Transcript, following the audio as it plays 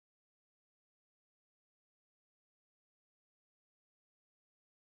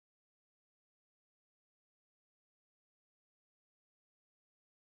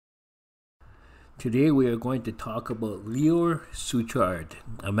Today we are going to talk about Lior Suchard,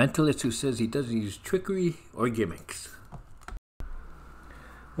 a mentalist who says he doesn't use trickery or gimmicks.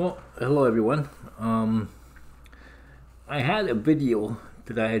 Well, hello everyone. I had a video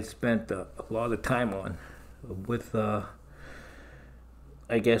that I had spent a lot of time on with,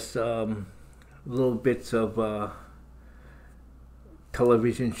 little bits of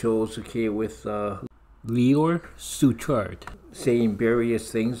television shows, with Lior Suchard saying various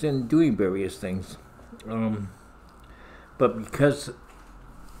things and doing various things. But because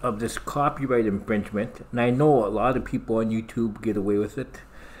of this copyright infringement, and I know a lot of people on YouTube get away with it,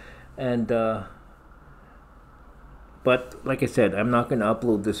 and but like I said, I'm not going to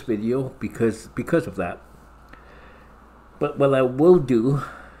upload this video because of that. But what I will do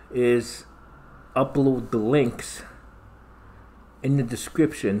is upload the links in the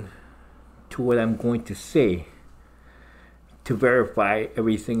description to what I'm going to say to verify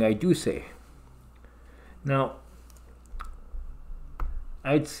everything I do say. Now,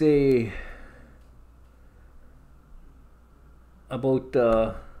 I'd say about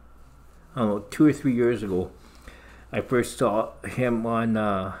 2 or 3 years ago, I first saw him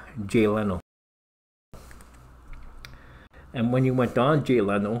on Jay Leno. And when he went on Jay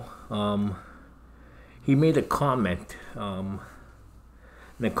Leno, he made a comment. And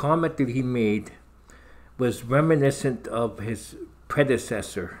the comment that he made was reminiscent of his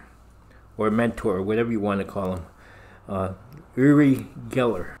predecessor or mentor, whatever you want to call him, Uri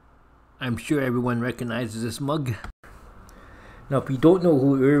Geller. I'm sure everyone recognizes this mug. Now, if you don't know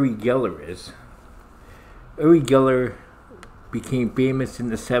who Uri Geller is, Uri Geller became famous in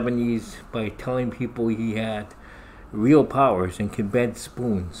the 70s by telling people he had real powers and could bend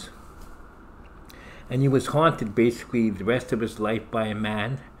spoons. And he was haunted basically the rest of his life by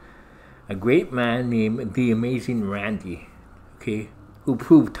a great man named the Amazing Randy, who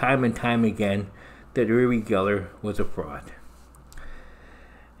proved time and time again that Uri Geller was a fraud.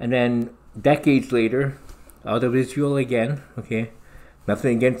 And then decades later, out of Israel again,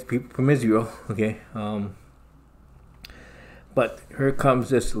 nothing against people from Israel, but here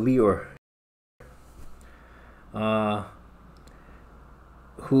comes this Lior,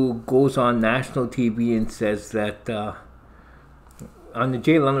 who goes on national TV and says that on the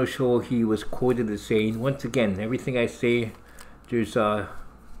Jay Leno show he was quoted as saying, once again, everything I say, there's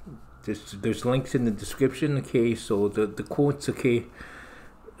links in the description, so the quotes,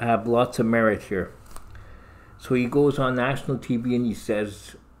 have lots of merit here. So he goes on national TV and he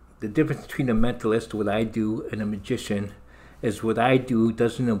says, the difference between a mentalist, what I do, and a magician is what I do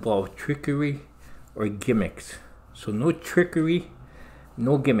doesn't involve trickery or gimmicks. So no trickery,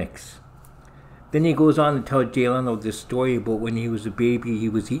 no gimmicks. Then he goes on to tell Jay Leno this story about when he was a baby, he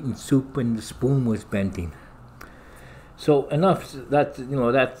was eating soup and the spoon was bending. So enough. That's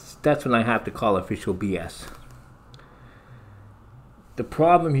when I have to call official BS. The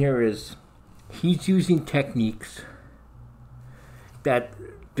problem here is he's using techniques that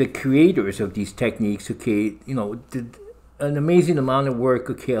the creators of these techniques, did an amazing amount of work,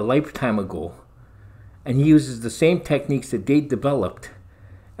 a lifetime ago, and he uses the same techniques that they developed.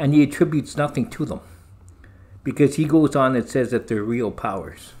 And he attributes nothing to them because he goes on and says that they're real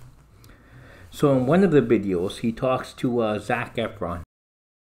powers. So in one of the videos, he talks to Zac Efron.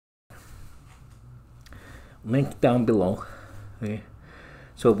 Link down below.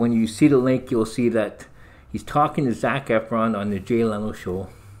 So when you see the link, you'll see that he's talking to Zac Efron on the Jay Leno show.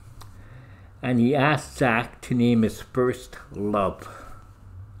 And he asked Zac to name his first love.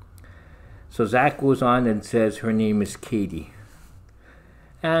 So Zac goes on and says her name is Katie.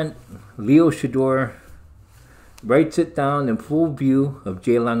 And Lior Suchard writes it down in full view of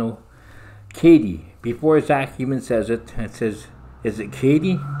Jay Leno. Katie, before Zac even says it, and says, is it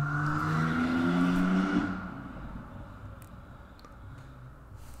Katie?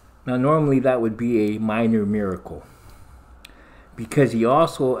 Now normally that would be a minor miracle, because he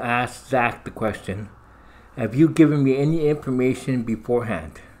also asked Zac the question, have you given me any information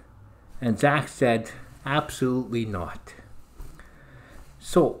beforehand? And Zac said, absolutely not.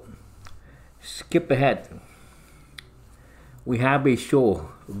 So, skip ahead. We have a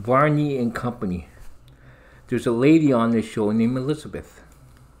show, Varney and Company. There's a lady on this show named Elizabeth.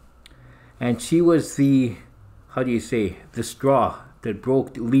 And she was the straw that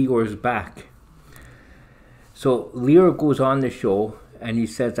broke Lior's back. So Lior goes on the show and he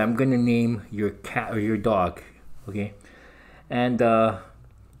says, I'm going to name your cat or your dog. And so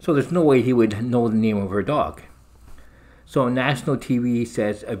there's no way he would know the name of her dog. So on national TV, he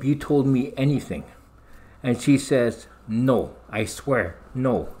says, have you told me anything? And she says, no, I swear,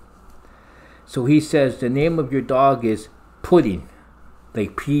 no. So he says, the name of your dog is Pudding.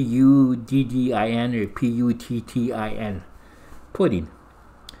 like Puddin or Puttin, pudding.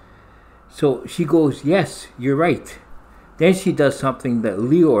 So she goes, yes, you're right. Then she does something that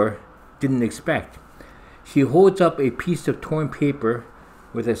Lior didn't expect. She holds up a piece of torn paper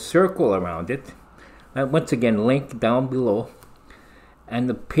with a circle around it. And once again, link down below. And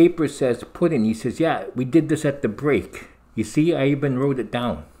the paper says pudding. He says, yeah, we did this at the break. You see, I even wrote it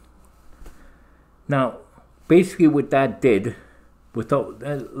down. Now, basically what that did, without,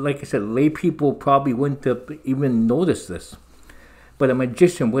 like I said, lay people probably wouldn't have even noticed this. But a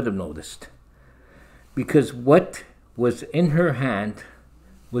magician would have noticed. Because what was in her hand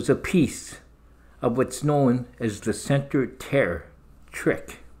was a piece of what's known as the center tear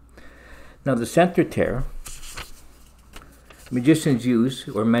trick. Now the center tear, magicians use,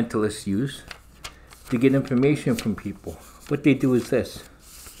 or mentalists use, to get information from people. What they do is this.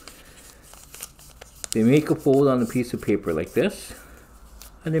 They make a fold on a piece of paper like this,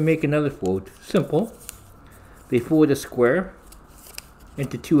 and they make another fold. Simple. They fold a square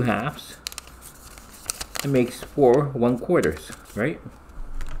into 2 halves. It makes 4 1/4, right?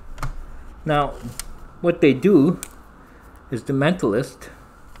 Now, what they do is the mentalist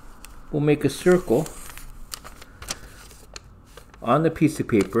will make a circle on the piece of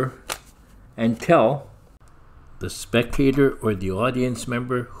paper and tell the spectator or the audience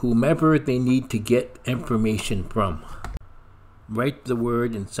member, whomever they need to get information from. Write the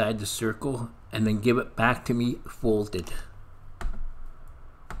word inside the circle and then give it back to me folded.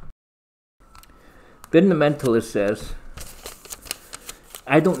 Then the mentalist says,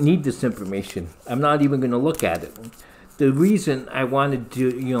 I don't need this information. I'm not even going to look at it. The reason I wanted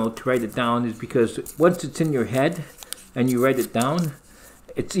to, to write it down is because once it's in your head and you write it down,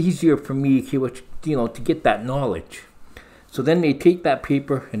 it's easier for me, to get that knowledge. So then they take that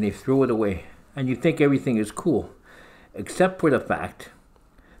paper and they throw it away, and you think everything is cool, except for the fact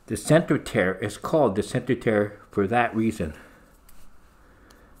the center tear is called the center tear for that reason.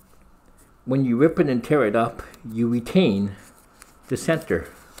 When you rip it and tear it up, you retain the center.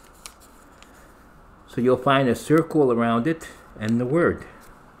 So you'll find a circle around it and the word.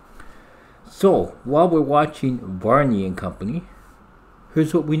 So while we're watching Barney and Company,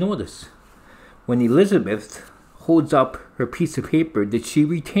 here's what we notice. When Elizabeth holds up her piece of paper that she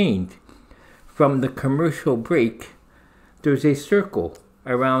retained from the commercial break, there's a circle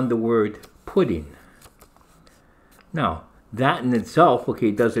around the word pudding. Now, that in itself,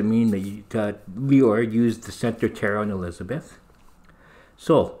 doesn't mean that Lior used the center tear on Elizabeth.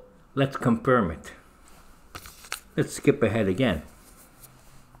 So, let's confirm it. Let's skip ahead again.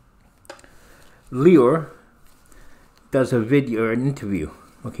 Lior does a video or an interview,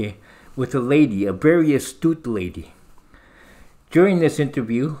 with a lady, a very astute lady. During this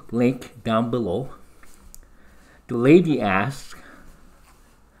interview, link down below, the lady asks,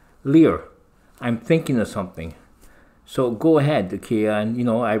 Lior, I'm thinking of something. So go ahead, and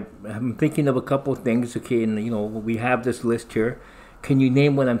I'm thinking of a couple of things, and we have this list here. Can you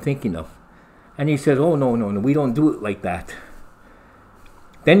name what I'm thinking of? And he says, oh, no, we don't do it like that.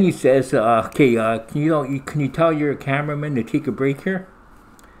 Then he says, can you tell your cameraman to take a break here?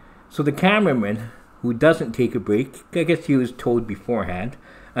 So the cameraman, who doesn't take a break, I guess he was told beforehand,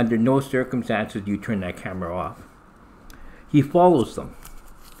 under no circumstances do you turn that camera off. He follows them.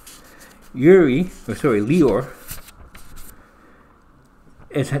 Lior,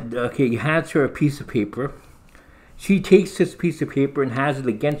 he hands her a piece of paper. She takes this piece of paper and has it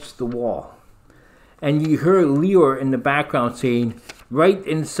against the wall. And you hear Lior in the background saying, right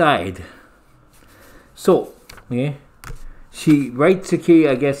inside. So, she writes,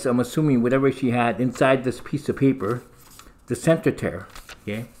 I guess I'm assuming whatever she had inside this piece of paper, the center tear,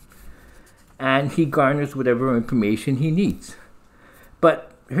 and he garners whatever information he needs.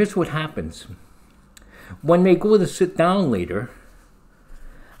 But here's what happens. When they go to sit down later,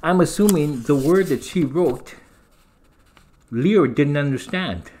 I'm assuming the word that she wrote, Lior didn't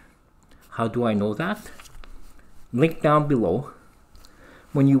understand. How do I know that? Link down below.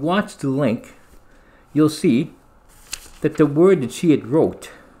 When you watch the link, you'll see that the word that she had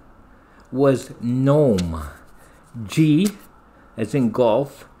wrote was gnome. G as in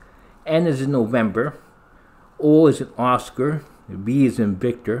golf, N as in November, O as in Oscar, V as in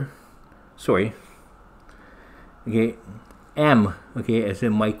Victor, M, as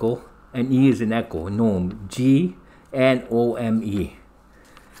in Michael, and E as in Echo, gnome, G-N-O-M-E.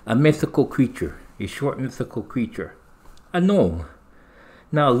 A mythical creature, a short mythical creature, a gnome.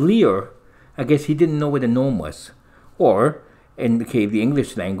 Now Lior, I guess he didn't know what a gnome was, or in the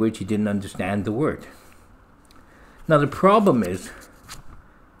English language, he didn't understand the word. Now the problem is,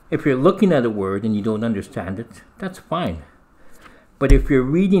 if you're looking at a word and you don't understand it, that's fine. But if you're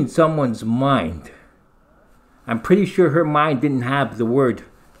reading someone's mind, I'm pretty sure her mind didn't have the word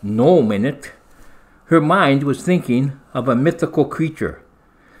gnome in it. Her mind was thinking of a mythical creature.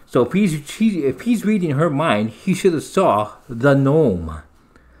 So if he's reading her mind, he should have saw the gnome.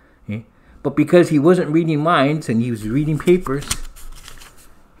 Okay? But because he wasn't reading minds and he was reading papers,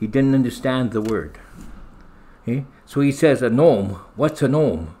 he didn't understand the word. Okay? So he says, a gnome. What's a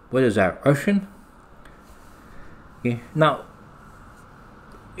gnome? What is that, Russian? Okay? Now,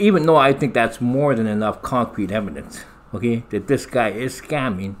 even though I think that's more than enough concrete evidence, okay, that this guy is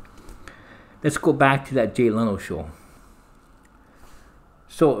scamming, let's go back to that Jay Leno show.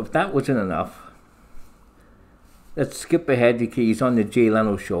 So if that wasn't enough, let's skip ahead. Okay, he's on the Jay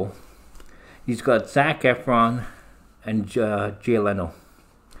Leno show. He's got Zac Efron and Jay Leno.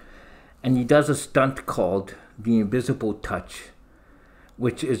 And he does a stunt called the Invisible Touch,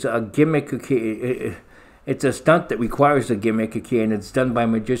 which is a gimmick, okay. It's a stunt that requires a gimmick, okay, and it's done by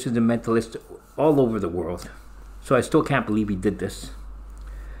magicians and mentalists all over the world. So I still can't believe he did this.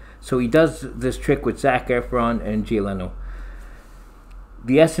 So he does this trick with Zac Efron and Jay Leno.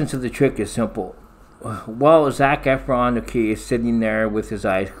 The essence of the trick is simple. While Zac Efron, okay, is sitting there with his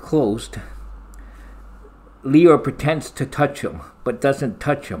eyes closed, Lior pretends to touch him, but doesn't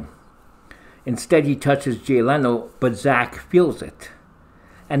touch him. Instead, he touches Jay Leno, but Zac feels it.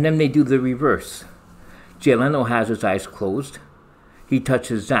 And then they do the reverse. Jay Leno has his eyes closed. He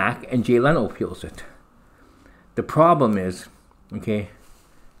touches Zac, and Jay Leno feels it. The problem is, okay,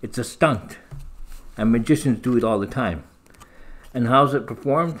 it's a stunt. And magicians do it all the time. And how's it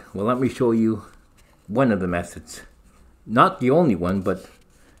performed? Well, let me show you one of the methods. Not the only one, but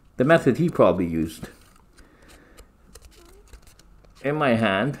the method he probably used. In my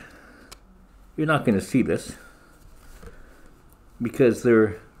hand, you're not going to see this, because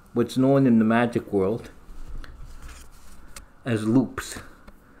they're what's known in the magic world as loops.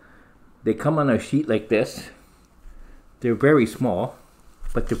 They come on a sheet like this. They're very small,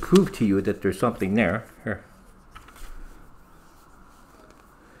 but to prove to you that there's something there, here,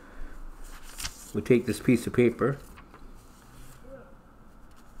 we'll take this piece of paper.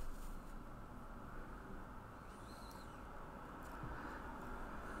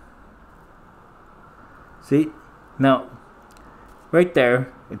 See? Now, right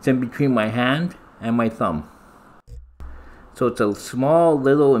there, it's in between my hand and my thumb. So it's a small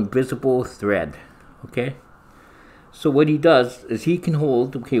little invisible thread, okay? So what he does is he can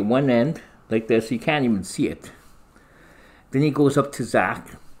hold, okay, one end like this. You can't even see it. Then he goes up to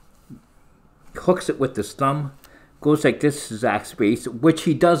Zac, hooks it with his thumb, goes like this to Zac's face, which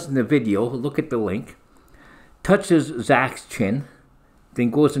he does in the video. Look at the link. Touches Zac's chin,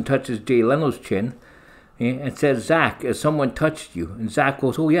 then goes and touches Jay Leno's chin, and says, Zac, has someone touched you? And Zac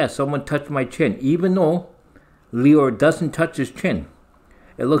goes, oh yeah, someone touched my chin, even though Lior doesn't touch his chin.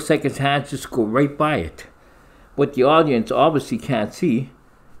 It looks like his hands just go right by it. What the audience obviously can't see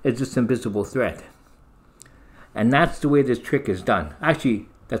is this invisible thread. And that's the way this trick is done. Actually,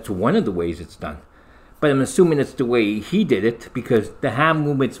 that's one of the ways it's done. But I'm assuming it's the way he did it, because the hand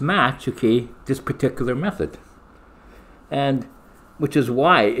movements match, okay, this particular method. And which is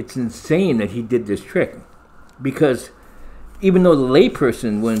why it's insane that he did this trick. Because even though the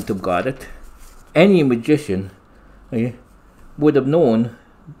layperson wouldn't have got it, any magician, okay, would have known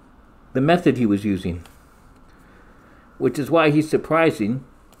the method he was using. Which is why he's surprising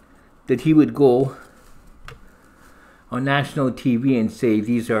that he would go on national TV and say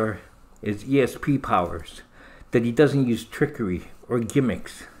these are his E.S.P powers, that he doesn't use trickery or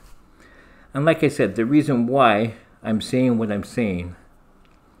gimmicks. And like I said, the reason why I'm saying what I'm saying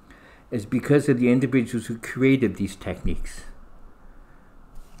is because of the individuals who created these techniques.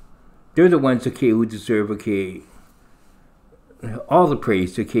 They're the ones, okay, who deserve, okay, all the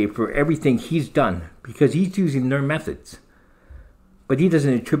praise, okay, for everything he's done, because he's using their methods. But he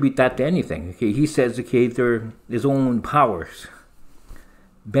doesn't attribute that to anything, okay? He says, okay, they're his own powers.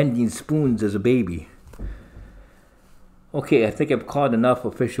 Bending spoons as a baby. Okay, I think I've caught enough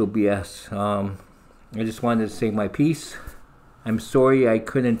official BS. I just wanted to say my piece. I'm sorry I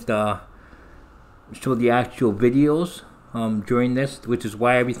couldn't show the actual videos during this, which is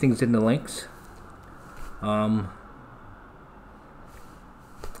why everything's in the links.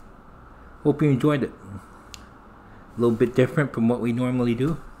 Hope you enjoyed it. A little bit different from what we normally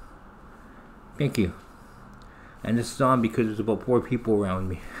do. Thank you. And this is on because there's about 4 people around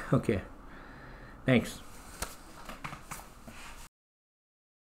me. Okay. Thanks.